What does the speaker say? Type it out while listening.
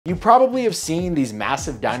You probably have seen these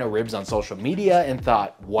massive dino ribs on social media and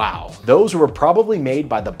thought, wow, those were probably made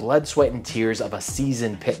by the blood, sweat, and tears of a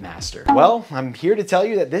seasoned pitmaster. Well, I'm here to tell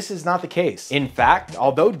you that this is not the case. In fact,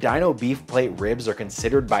 although dino beef plate ribs are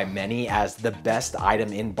considered by many as the best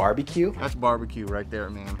item in barbecue, that's barbecue right there,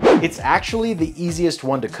 man. It's actually the easiest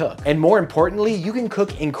one to cook. And more importantly, you can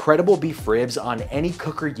cook incredible beef ribs on any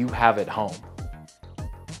cooker you have at home.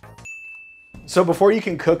 So before you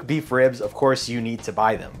can cook beef ribs, of course, you need to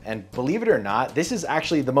buy them. And believe it or not, this is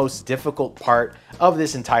actually the most difficult part of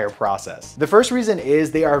this entire process. The first reason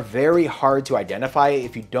is they are very hard to identify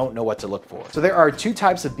if you don't know what to look for. So there are two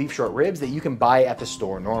types of beef short ribs that you can buy at the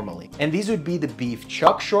store normally. And these would be the beef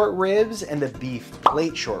chuck short ribs and the beef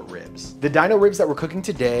plate short ribs. The dino ribs that we're cooking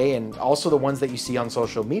today, and also the ones that you see on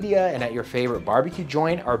social media and at your favorite barbecue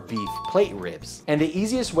joint, are beef plate ribs. And the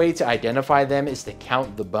easiest way to identify them is to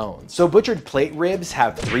count the bones. So butchered plate ribs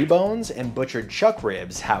have 3 bones and butchered chuck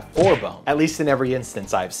ribs have 4 bones, at least in every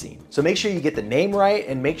instance I've seen. So make sure you get the name right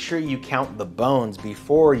and make sure you count the bones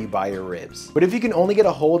before you buy your ribs. But if you can only get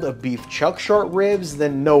a hold of beef chuck short ribs,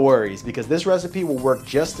 then no worries, because this recipe will work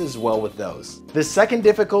just as well with those. The second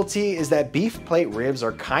difficulty is that beef plate ribs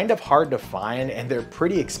are kind of hard to find and they're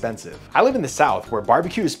pretty expensive. I live in the South where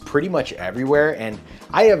barbecue is pretty much everywhere, and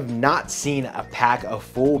I have not seen a pack of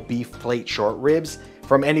full beef plate short ribs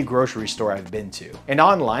from any grocery store I've been to. And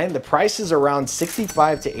online, the price is around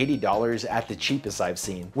 $65 to $80 at the cheapest I've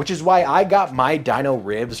seen, which is why I got my dino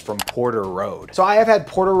ribs from Porter Road. So I have had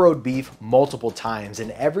Porter Road beef multiple times,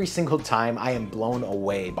 and every single time I am blown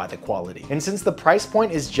away by the quality. And since the price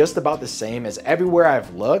point is just about the same as everywhere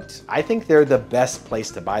I've looked, I think they're the best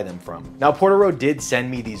place to buy them from. Now, Porter Road did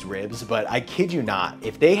send me these ribs, but I kid you not,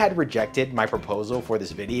 if they had rejected my proposal for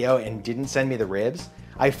this video and didn't send me the ribs,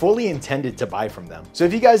 I fully intended to buy from them. So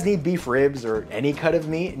if you guys need beef ribs or any cut of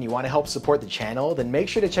meat and you want to help support the channel, then make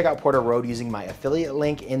sure to check out Porter Road using my affiliate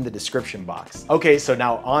link in the description box. Okay, so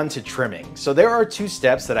now on to trimming. So there are 2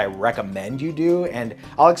 steps that I recommend you do, and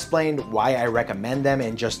I'll explain why I recommend them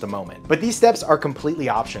in just a moment. But these steps are completely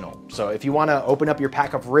optional. So if you want to open up your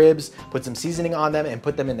pack of ribs, put some seasoning on them, and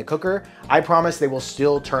put them in the cooker, I promise they will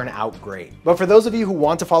still turn out great. But for those of you who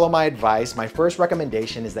want to follow my advice, my first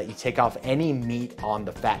recommendation is that you take off any meat on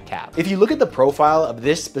the fat cap. If you look at the profile of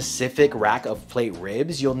this specific rack of plate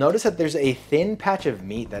ribs, you'll notice that there's a thin patch of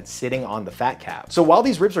meat that's sitting on the fat cap. So while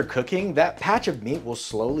these ribs are cooking, that patch of meat will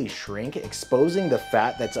slowly shrink, exposing the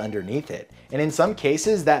fat that's underneath it. And in some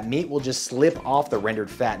cases, that meat will just slip off the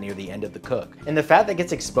rendered fat near the end of the cook. And the fat that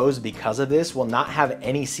gets exposed because of this will not have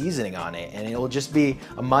any seasoning on it, and it will just be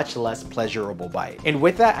a much less pleasurable bite. And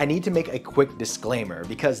with that, I need to make a quick disclaimer,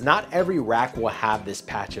 because not every rack will have this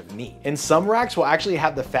patch of meat. And some racks will actually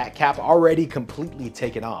have the fat cap already completely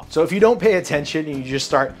taken off. So if you don't pay attention and you just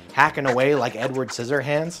start hacking away like Edward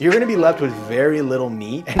Scissorhands, you're gonna be left with very little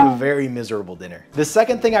meat and a very miserable dinner. The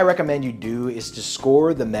second thing I recommend you do is to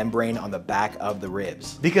score the membrane on the back of the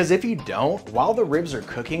ribs. Because if you don't, while the ribs are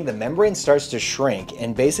cooking, the membrane starts to shrink,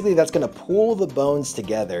 and basically that's gonna pull the bones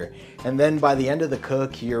together. And then by the end of the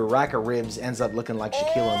cook, your rack of ribs ends up looking like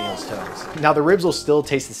Shaquille O'Neal's toes. Now the ribs will still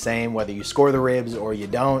taste the same whether you score the ribs or you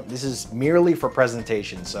don't. This is merely for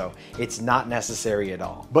presentation, so it's not necessary at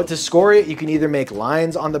all. But to score it, you can either make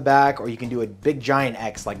lines on the back or you can do a big giant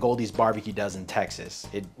X like Goldees BBQ does in Texas.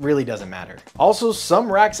 It really doesn't matter. Also,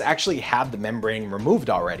 some racks actually have the membrane removed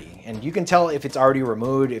already, and you can tell if it's already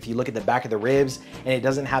removed if you look at the back of the ribs and it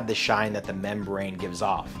doesn't have the shine that the membrane gives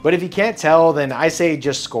off. But if you can't tell, then I say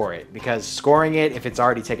just score it, because scoring it if it's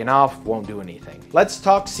already taken off won't do anything. Let's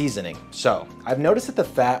talk seasoning. So I've noticed that the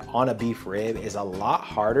fat on a beef rib is a lot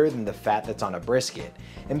harder than the fat that's on a brisket.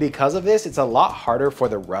 And because of this, it's a lot harder for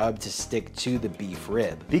the rub to stick to the beef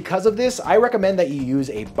rib. Because of this, I recommend that you use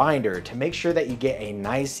a binder to make sure that you get a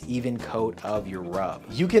nice even coat of your rub.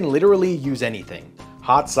 You can literally use anything.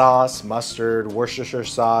 Hot sauce, mustard, Worcestershire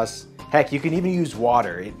sauce. Heck, you can even use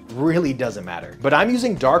water. It really doesn't matter. But I'm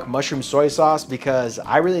using dark mushroom soy sauce because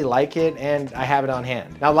I really like it and I have it on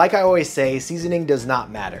hand. Now, like I always say, seasoning does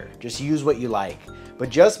not matter. Just use what you like. But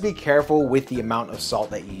just be careful with the amount of salt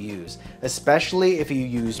that you use, especially if you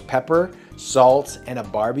use pepper, salt, and a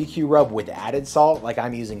barbecue rub with added salt like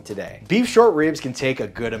I'm using today. Beef short ribs can take a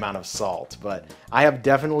good amount of salt, but I have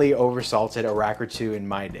definitely oversalted a rack or 2 in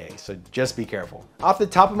my day, so just be careful. Off the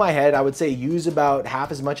top of my head, I would say use about half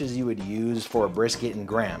as much as you would use for a brisket in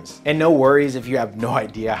grams. And no worries if you have no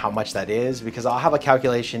idea how much that is, because I'll have a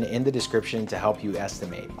calculation in the description to help you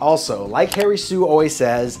estimate. Also, like Harry Sue always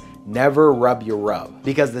says, never rub your rub,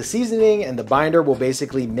 because the seasoning and the binder will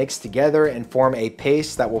basically mix together and form a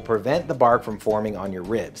paste that will prevent the bark from forming on your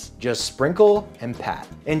ribs. Just sprinkle and pat.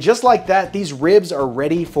 And just like that, these ribs are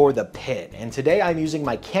ready for the pit. And today I'm using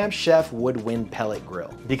my Camp Chef woodwind pellet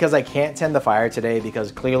grill because I can't tend the fire today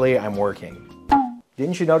because clearly I'm working.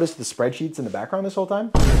 Didn't you notice the spreadsheets in the background this whole time?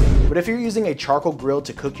 But if you're using a charcoal grill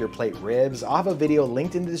to cook your plate ribs, I'll have a video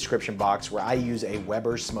linked in the description box where I use a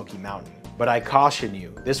Weber Smoky Mountain. But I caution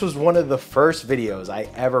you, this was one of the first videos I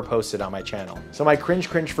ever posted on my channel. So my cringe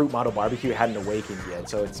fruit model barbecue hadn't awakened yet,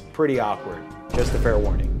 so it's pretty awkward. Just a fair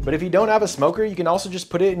warning. But if you don't have a smoker, you can also just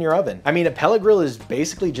put it in your oven. I mean, a pellet grill is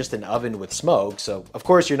basically just an oven with smoke, so of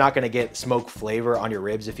course you're not gonna get smoke flavor on your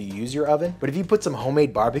ribs if you use your oven. But if you put some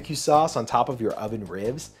homemade barbecue sauce on top of your oven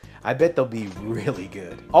ribs, I bet they'll be really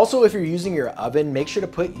good. Also, if you're using your oven, make sure to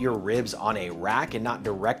put your ribs on a rack and not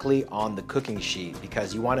directly on the cooking sheet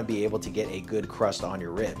because you want to be able to get a good crust on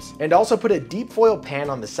your ribs. And also put a deep foil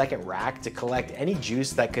pan on the second rack to collect any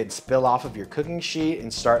juice that could spill off of your cooking sheet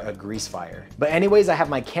and start a grease fire. But anyways, I have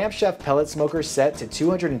my Camp Chef pellet smoker set to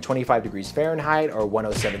 225 degrees Fahrenheit or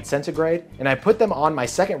 107 centigrade, and I put them on my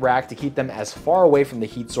second rack to keep them as far away from the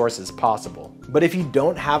heat source as possible. But if you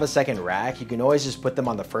don't have a second rack, you can always just put them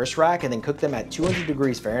on the first rack and then cook them at 200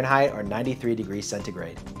 degrees Fahrenheit or 93 degrees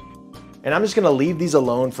centigrade. And I'm just gonna leave these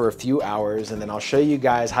alone for a few hours and then I'll show you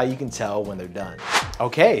guys how you can tell when they're done.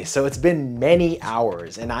 Okay, so it's been many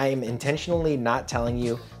hours and I am intentionally not telling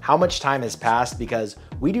you how much time has passed because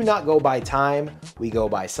we do not go by time, we go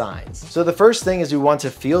by signs. So the first thing is we want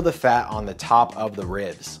to feel the fat on the top of the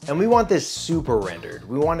ribs. And we want this super rendered.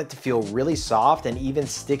 We want it to feel really soft and even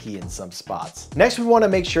sticky in some spots. Next, we want to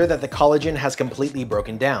make sure that the collagen has completely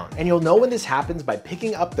broken down. And you'll know when this happens by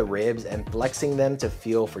picking up the ribs and flexing them to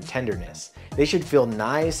feel for tenderness. They should feel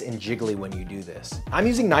nice and jiggly when you do this. I'm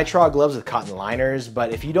using nitrile gloves with cotton liners,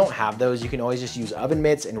 but if you don't have those, you can always just use oven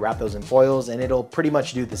mitts and wrap those in foils and it'll pretty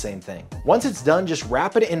much do the same thing. Once it's done, just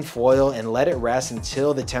wrap it in foil and let it rest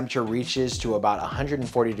until the temperature reaches to about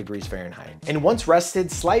 140 degrees Fahrenheit. And once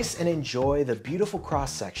rested, slice and enjoy the beautiful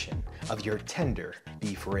cross section of your tender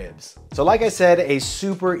beef ribs. So like I said, a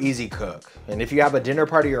super easy cook. And if you have a dinner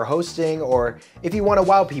party you're hosting, or if you want to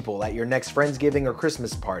wow people at your next Friendsgiving or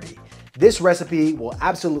Christmas party, this recipe will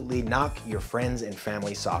absolutely knock your friends and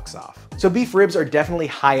family socks off. So beef ribs are definitely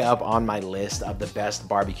high up on my list of the best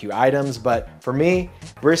barbecue items, but for me,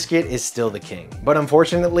 brisket is still the king. But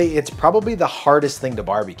unfortunately, it's probably the hardest thing to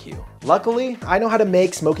barbecue. Luckily, I know how to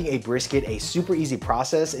make smoking a brisket a super easy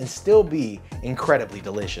process and still be incredibly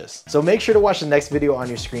delicious. So make sure to watch the next video on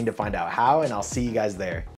your screen to find out how, and I'll see you guys there.